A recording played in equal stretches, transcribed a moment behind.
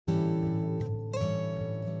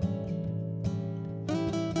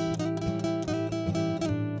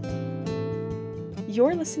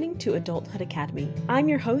You're listening to Adulthood Academy. I'm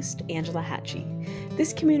your host, Angela Hatchie.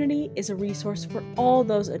 This community is a resource for all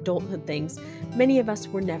those adulthood things many of us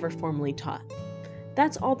were never formally taught.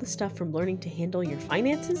 That's all the stuff from learning to handle your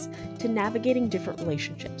finances to navigating different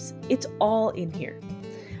relationships. It's all in here.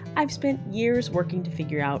 I've spent years working to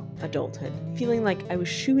figure out adulthood, feeling like I was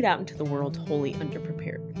shooed out into the world wholly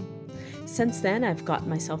underprepared. Since then, I've gotten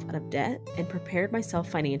myself out of debt and prepared myself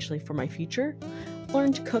financially for my future,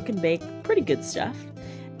 learned to cook and bake pretty good stuff,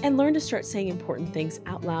 and learned to start saying important things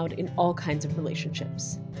out loud in all kinds of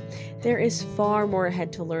relationships. There is far more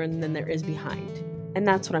ahead to learn than there is behind, and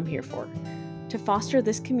that's what I'm here for. To foster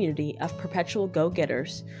this community of perpetual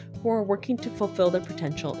go-getters who are working to fulfill their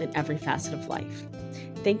potential in every facet of life.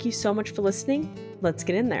 Thank you so much for listening. Let's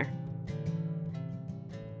get in there.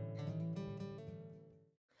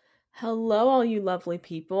 Hello, all you lovely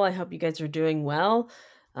people. I hope you guys are doing well.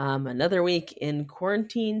 Another week in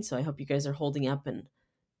quarantine, so I hope you guys are holding up and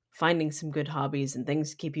finding some good hobbies and things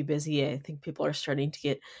to keep you busy. I think people are starting to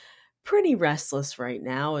get pretty restless right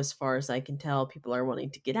now, as far as I can tell. People are wanting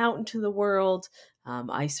to get out into the world.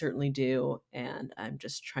 I certainly do, and I'm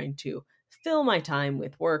just trying to fill my time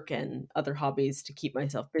with work and other hobbies to keep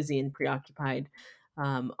myself busy and preoccupied.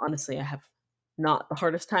 Honestly, I have not the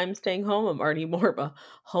hardest time staying home. I'm already more of a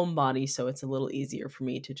homebody, so it's a little easier for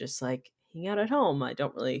me to just like hang out at home. I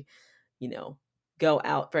don't really, you know, go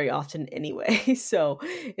out very often anyway. So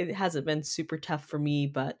it hasn't been super tough for me,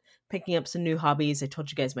 but picking up some new hobbies. I told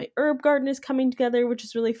you guys my herb garden is coming together, which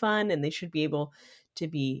is really fun, and they should be able to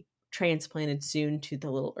be transplanted soon to the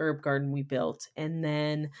little herb garden we built. And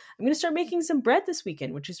then I'm going to start making some bread this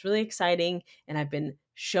weekend, which is really exciting. And I've been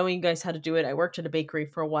showing you guys how to do it. I worked at a bakery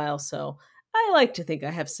for a while, so I like to think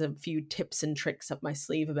I have some few tips and tricks up my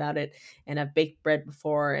sleeve about it. And I've baked bread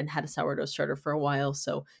before and had a sourdough starter for a while.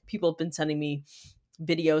 So people have been sending me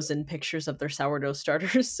videos and pictures of their sourdough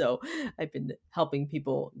starters. So I've been helping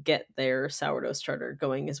people get their sourdough starter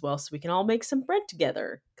going as well, so we can all make some bread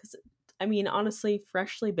together. Because I mean, honestly,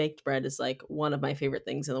 freshly baked bread is like one of my favorite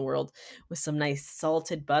things in the world, with some nice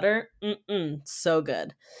salted butter. So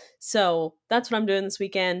good. So that's what I'm doing this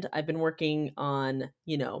weekend. I've been working on,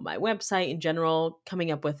 my website in general,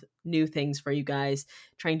 coming up with new things for you guys,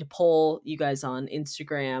 trying to poll you guys on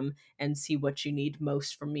Instagram and see what you need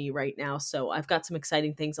most from me right now. So I've got some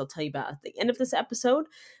exciting things I'll tell you about at the end of this episode.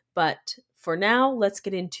 But for now, let's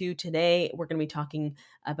get into today. We're going to be talking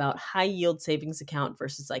about high yield savings account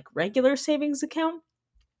versus like regular savings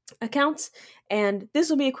accounts. And this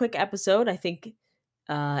will be a quick episode. I think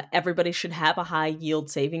everybody should have a high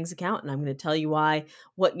yield savings account. And I'm going to tell you why,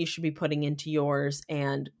 what you should be putting into yours,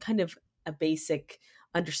 and kind of a basic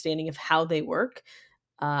understanding of how they work.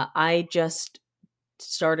 I just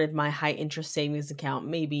started my high interest savings account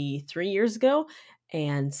maybe 3 years ago.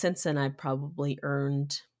 And since then, I've probably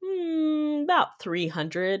earned about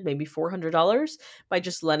 $300, maybe $400 by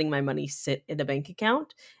just letting my money sit in a bank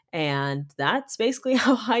account. And that's basically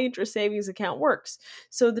how high interest savings account works.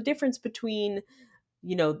 So the difference between,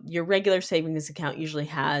 your regular savings account usually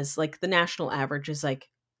has, like, the national average is like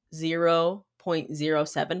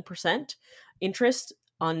 0.07% interest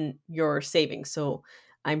on your savings. So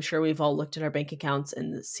I'm sure we've all looked at our bank accounts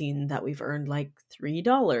and seen that we've earned like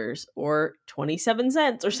 $3 or 27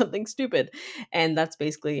 cents or something stupid. And that's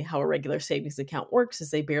basically how a regular savings account works,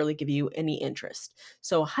 is they barely give you any interest.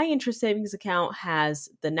 So a high interest savings account has,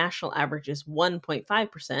 the national average is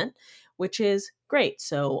 1.5%, which is great.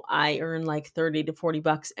 So I earn like 30 to 40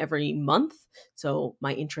 bucks every month. So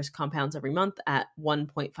my interest compounds every month at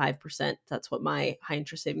 1.5%. That's what my high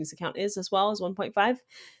interest savings account is, as well, as 1.5.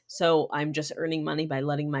 So I'm just earning money by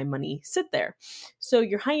letting my money sit there. So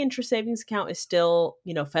your high interest savings account is still,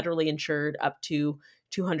 federally insured up to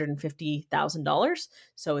 $250,000.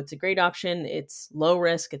 So it's a great option. It's low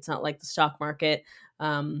risk. It's not like the stock market.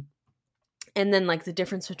 And then, like, the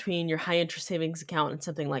difference between your high interest savings account and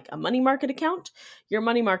something like a money market account, your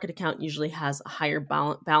money market account usually has a higher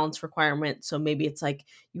balance requirement. So maybe it's like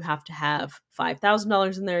you have to have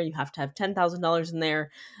 $5,000 in there, you have to have $10,000 in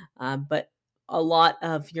there. But a lot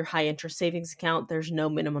of your high interest savings account, there's no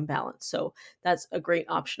minimum balance. So that's a great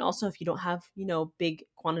option. Also, if you don't have, big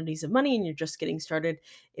quantities of money and you're just getting started,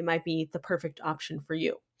 it might be the perfect option for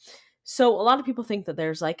you. So a lot of people think that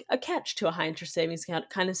there's like a catch to a high interest savings account. It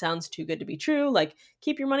kind of sounds too good to be true. Like,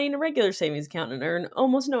 keep your money in a regular savings account and earn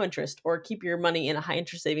almost no interest, or keep your money in a high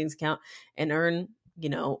interest savings account and earn,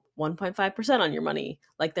 1.5% on your money.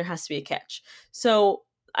 Like, there has to be a catch. So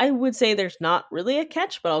I would say there's not really a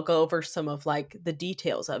catch, but I'll go over some of like the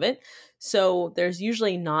details of it. So there's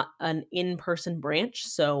usually not an in-person branch.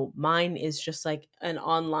 So mine is just like an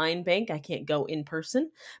online bank. I can't go in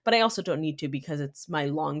person, but I also don't need to because it's my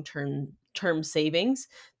long-term savings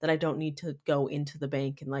that I don't need to go into the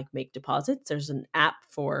bank and like make deposits. There's an app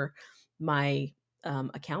for my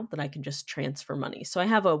account that I can just transfer money. So I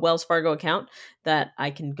have a Wells Fargo account that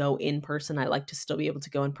I can go in person. I like to still be able to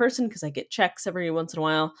go in person because I get checks every once in a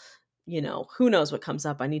while. Who knows what comes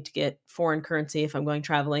up. I need to get foreign currency if I'm going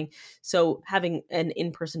traveling. So having an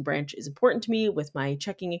in-person branch is important to me with my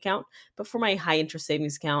checking account. But for my high interest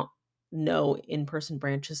savings account, no in-person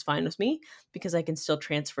branch is fine with me because I can still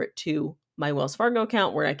transfer it to my Wells Fargo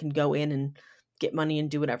account where I can go in and get money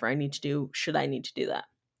and do whatever I need to do should I need to do that.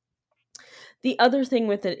 The other thing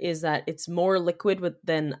with it is that it's more liquid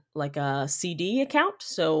than like a CD account.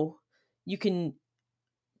 So you can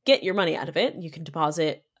get your money out of it. You can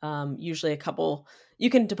deposit usually you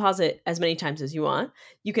can deposit as many times as you want.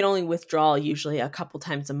 You can only withdraw usually a couple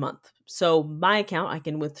times a month. So my account, I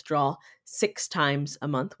can withdraw 6 times a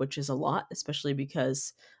month, which is a lot, especially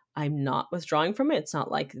because I'm not withdrawing from it. It's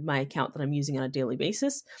not like my account that I'm using on a daily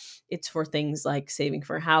basis. It's for things like saving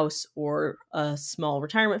for a house or a small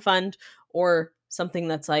retirement fund or something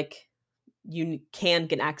that's like you can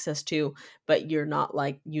get access to, but you're not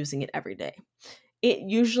like using it every day. It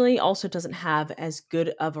usually also doesn't have as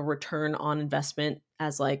good of a return on investment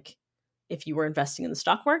as like if you were investing in the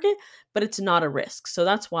stock market, but it's not a risk. So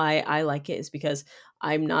that's why I like it, is because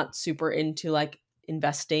I'm not super into like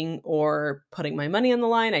investing or putting my money on the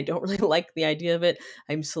line. I don't really like the idea of it.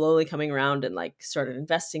 I'm slowly coming around and like started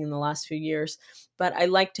investing in the last few years, but I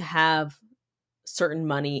like to have certain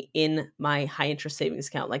money in my high interest savings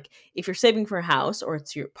account. Like if you're saving for a house or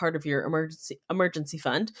it's your part of your emergency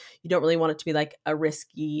fund, you don't really want it to be like a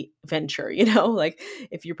risky venture, Like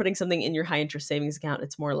if you're putting something in your high interest savings account,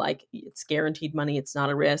 it's more like it's guaranteed money, it's not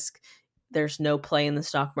a risk. There's no play in the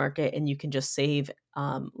stock market and you can just save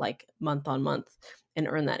like month on month and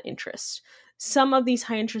earn that interest. Some of these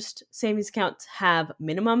high interest savings accounts have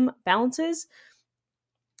minimum balances.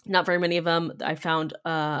 Not very many of them. I found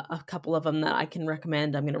a couple of them that I can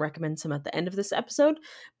recommend. I'm going to recommend some at the end of this episode,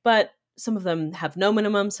 but some of them have no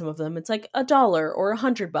minimum. Some of them it's like $1 or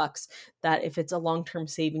 $100 that if it's a long-term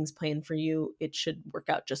savings plan for you, it should work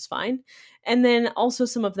out just fine. And then also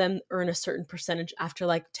some of them earn a certain percentage after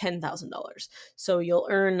like $10,000. So you'll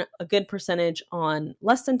earn a good percentage on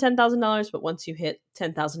less than $10,000, but once you hit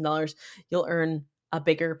 $10,000, you'll earn a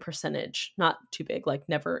bigger percentage, not too big, like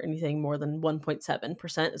never anything more than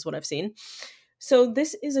 1.7% is what I've seen. So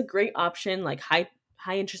this is a great option, like high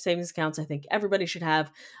interest savings accounts. I think everybody should have.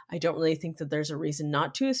 I don't really think that there's a reason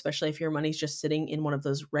not to, especially if your money's just sitting in one of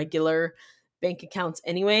those regular bank accounts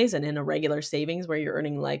anyways, and in a regular savings where you're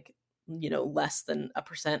earning like, less than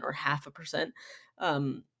 1% or 0.5%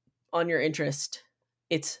 on your interest.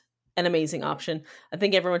 It's an amazing option. I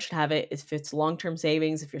think everyone should have it. If it's long-term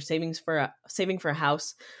savings, if you're saving for a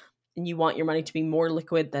house and you want your money to be more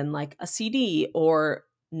liquid than like a CD or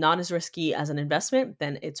not as risky as an investment,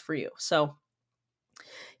 then it's for you. So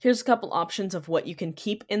here's a couple options of what you can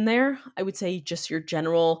keep in there. I would say just your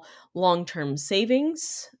general long-term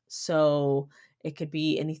savings. So it could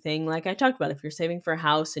be anything like I talked about. If you're saving for a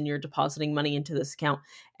house and you're depositing money into this account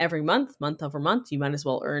every month over month, you might as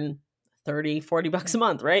well earn 30, $40 a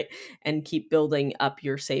month, right? And keep building up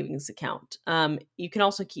your savings account. You can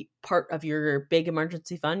also keep part of your big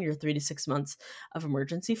emergency fund, your 3 to 6 months of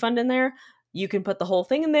emergency fund in there. You can put the whole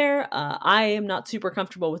thing in there. I am not super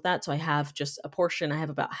comfortable with that, so I have just a portion. I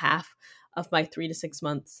have about half of my 3 to 6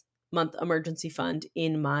 month emergency fund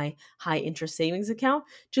in my high interest savings account,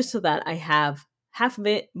 just so that I have half of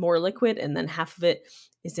it more liquid and then half of it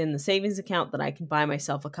is in the savings account that I can buy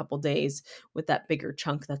myself a couple days with that bigger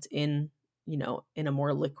chunk that's in a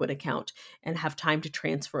more liquid account and have time to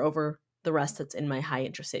transfer over the rest that's in my high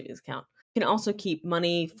interest savings account. You can also keep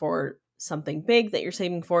money for something big that you're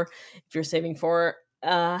saving for. If you're saving for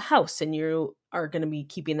a house and you are going to be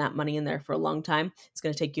keeping that money in there for a long time, it's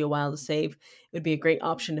going to take you a while to save. It would be a great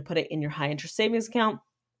option to put it in your high interest savings account.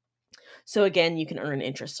 So again, you can earn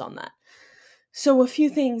interest on that. So a few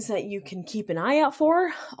things that you can keep an eye out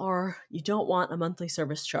for are you don't want a monthly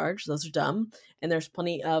service charge. Those are dumb. And there's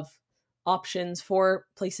plenty of options for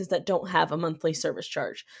places that don't have a monthly service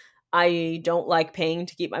charge. I don't like paying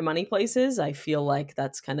to keep my money places. I feel like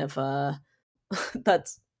that's kind of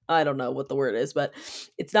that's I don't know what the word is, but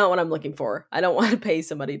it's not what I'm looking for. I don't want to pay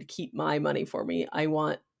somebody to keep my money for me. I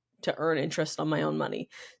want to earn interest on my own money.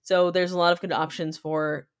 So there's a lot of good options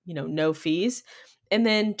for, no fees. And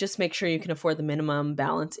then just make sure you can afford the minimum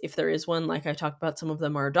balance if there is one. Like I talked about, some of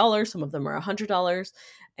them are $1, some of them are $100,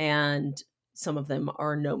 and some of them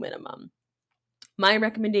are no minimum. My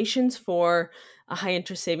recommendations for a high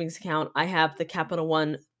interest savings account, I have the Capital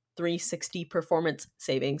One 360 Performance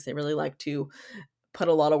Savings. They really like to put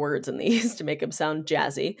a lot of words in these to make them sound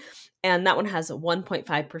jazzy. And that one has a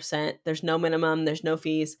 1.5%. There's no minimum, there's no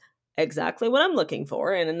fees. Exactly what I'm looking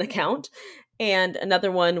for in an account. And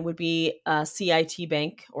another one would be CIT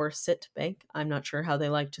Bank or CIT Bank. I'm not sure how they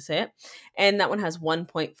like to say it. And that one has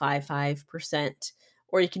 1.55%.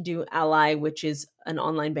 Or you can do Ally, which is an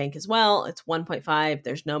online bank as well. It's 1.5.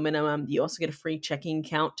 There's no minimum. You also get a free checking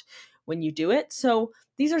account when you do it. So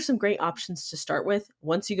these are some great options to start with.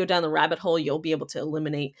 Once you go down the rabbit hole, you'll be able to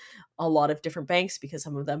eliminate a lot of different banks because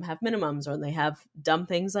some of them have minimums, or they have dumb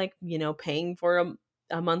things like, paying for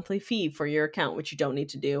a monthly fee for your account, which you don't need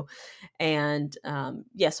to do. And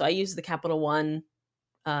so I use the Capital One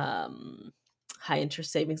high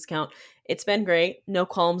interest savings account. It's been great. No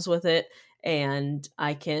qualms with it. And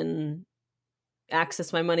I can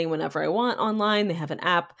access my money whenever I want online. They have an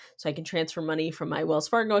app, so I can transfer money from my Wells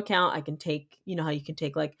Fargo account. I can take, how you can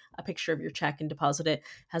take like a picture of your check and deposit it.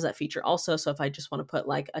 Has that feature also. So if I just want to put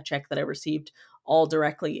like a check that I received all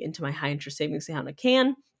directly into my high interest savings account, I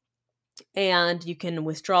can. And you can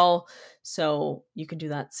withdraw. So you can do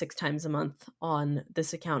that 6 times a month on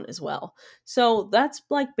this account as well. So that's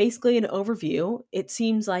like basically an overview. It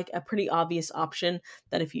seems like a pretty obvious option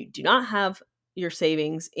that if you do not have your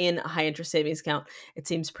savings in a high interest savings account, it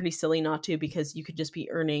seems pretty silly not to, because you could just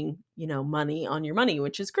be earning, money on your money,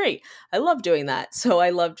 which is great. I love doing that. So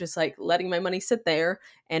I love just like letting my money sit there,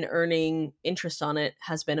 and earning interest on it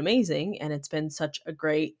has been amazing. And it's been such a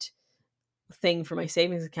great thing for my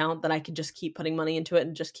savings account that I can just keep putting money into it,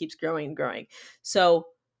 and it just keeps growing and growing. So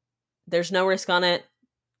there's no risk on it,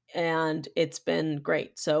 and it's been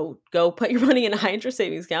great. So go put your money in a high interest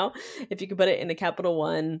savings account. If you can put it in a Capital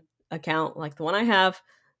One account like the one I have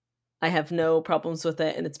no problems with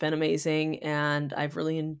it, and it's been amazing, and I've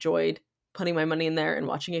really enjoyed putting my money in there and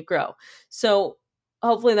watching it grow. So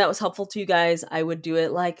hopefully that was helpful to you guys. I would do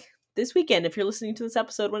it like this weekend. If you're listening to this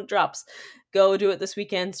episode when it drops, go do it this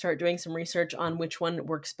weekend. Start doing some research on which one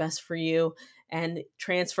works best for you, and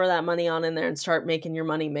transfer that money on in there and start making your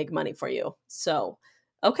money make money for you. So,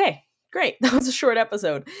 okay, great. That was a short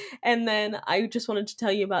episode. And then I just wanted to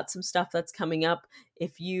tell you about some stuff that's coming up.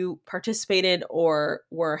 If you participated or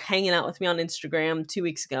were hanging out with me on Instagram 2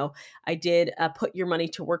 weeks ago, I did a Put Your Money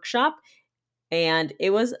to Workshop. And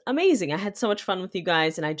it was amazing. I had so much fun with you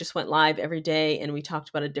guys, and I just went live every day, and we talked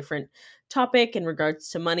about a different topic in regards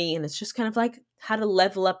to money. And it's just kind of like how to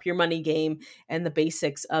level up your money game and the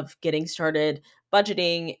basics of getting started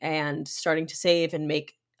budgeting and starting to save and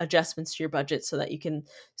make adjustments to your budget so that you can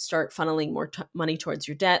start funneling more money towards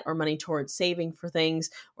your debt, or money towards saving for things,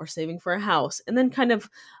 or saving for a house. And then kind of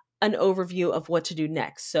an overview of what to do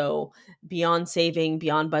next. So beyond saving,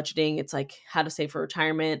 beyond budgeting, it's like how to save for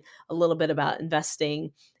retirement, a little bit about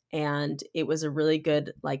investing. And it was a really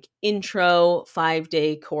good like intro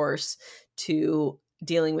 5-day course to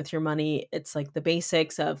dealing with your money. It's like the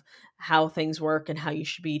basics of how things work and how you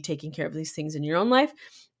should be taking care of these things in your own life.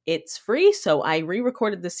 It's free. So I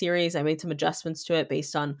re-recorded the series. I made some adjustments to it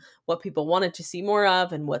based on what people wanted to see more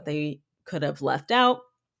of and what they could have left out.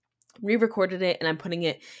 Re-recorded it, and I'm putting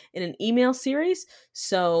it in an email series.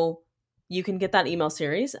 So you can get that email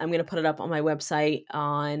series. I'm going to put it up on my website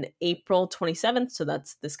on April 27th. So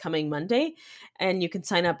that's this coming Monday. And you can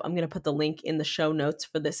sign up. I'm going to put the link in the show notes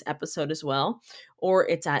for this episode as well. Or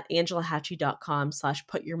it's at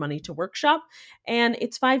angelahatchie.com/putyourmoneytoworkshop. And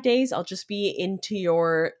it's 5 days. I'll just be into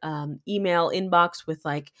your email inbox with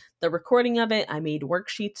like the recording of it. I made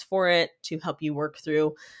worksheets for it to help you work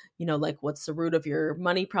through, like what's the root of your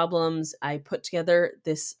money problems. I put together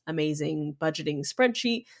this amazing budgeting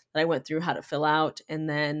spreadsheet that I went through how to fill out. And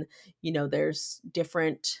then, there's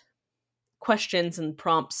different questions and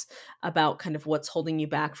prompts about kind of what's holding you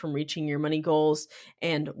back from reaching your money goals,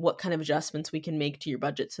 and what kind of adjustments we can make to your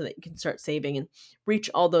budget so that you can start saving and reach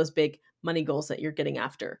all those big money goals that you're getting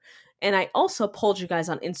after. And I also polled you guys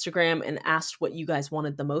on Instagram and asked what you guys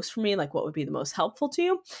wanted the most from me, like what would be the most helpful to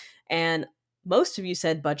you. And most of you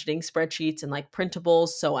said budgeting spreadsheets and like printables.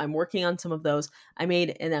 So I'm working on some of those. I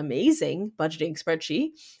made an amazing budgeting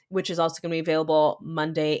spreadsheet, which is also going to be available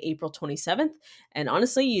Monday, April 27th. And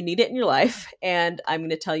honestly, you need it in your life. And I'm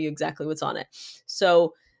going to tell you exactly what's on it.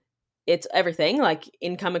 So it's everything like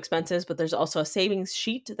income, expenses, but there's also a savings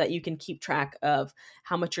sheet that you can keep track of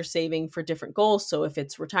how much you're saving for different goals. So if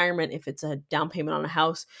it's retirement, if it's a down payment on a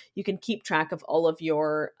house, you can keep track of all of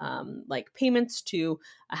your like payments to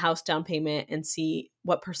a house down payment and see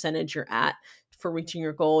what percentage you're at for reaching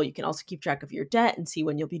your goal. You can also keep track of your debt and see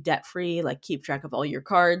when you'll be debt free, like keep track of all your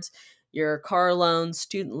cards, your car loans,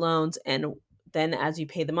 student loans, and then as you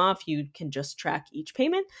pay them off, you can just track each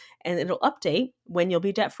payment and it'll update when you'll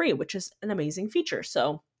be debt free, which is an amazing feature.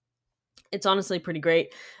 So it's honestly pretty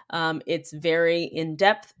great. It's very in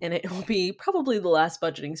depth, and it will be probably the last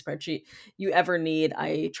budgeting spreadsheet you ever need.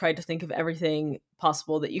 I tried to think of everything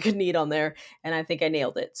possible that you could need on there, and I think I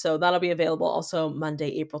nailed it. So that'll be available also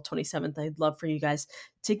Monday, April 27th. I'd love for you guys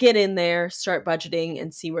to get in there, start budgeting,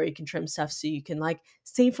 and see where you can trim stuff so you can like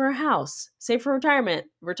save for a house, save for retirement,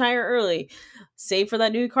 retire early, save for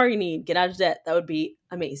that new car you need, get out of debt. That would be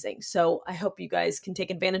amazing. So I hope you guys can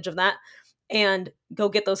take advantage of that and go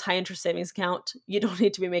get those high interest savings account. You don't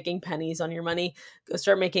need to be making pennies on your money. Go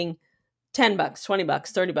start making $10, $20,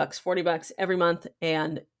 $30, $40 every month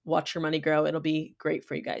and watch your money grow. It'll be great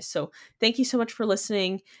for you guys. So thank you so much for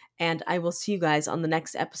listening. And I will see you guys on the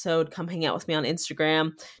next episode. Come hang out with me on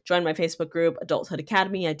Instagram. Join my Facebook group, Adulthood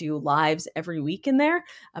Academy. I do lives every week in there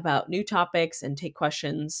about new topics and take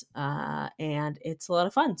questions. And it's a lot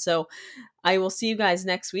of fun. So I will see you guys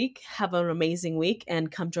next week. Have an amazing week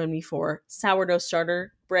and come join me for sourdough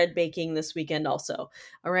starter bread baking this weekend also.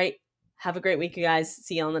 All right. Have a great week, you guys.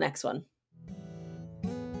 See you on the next one.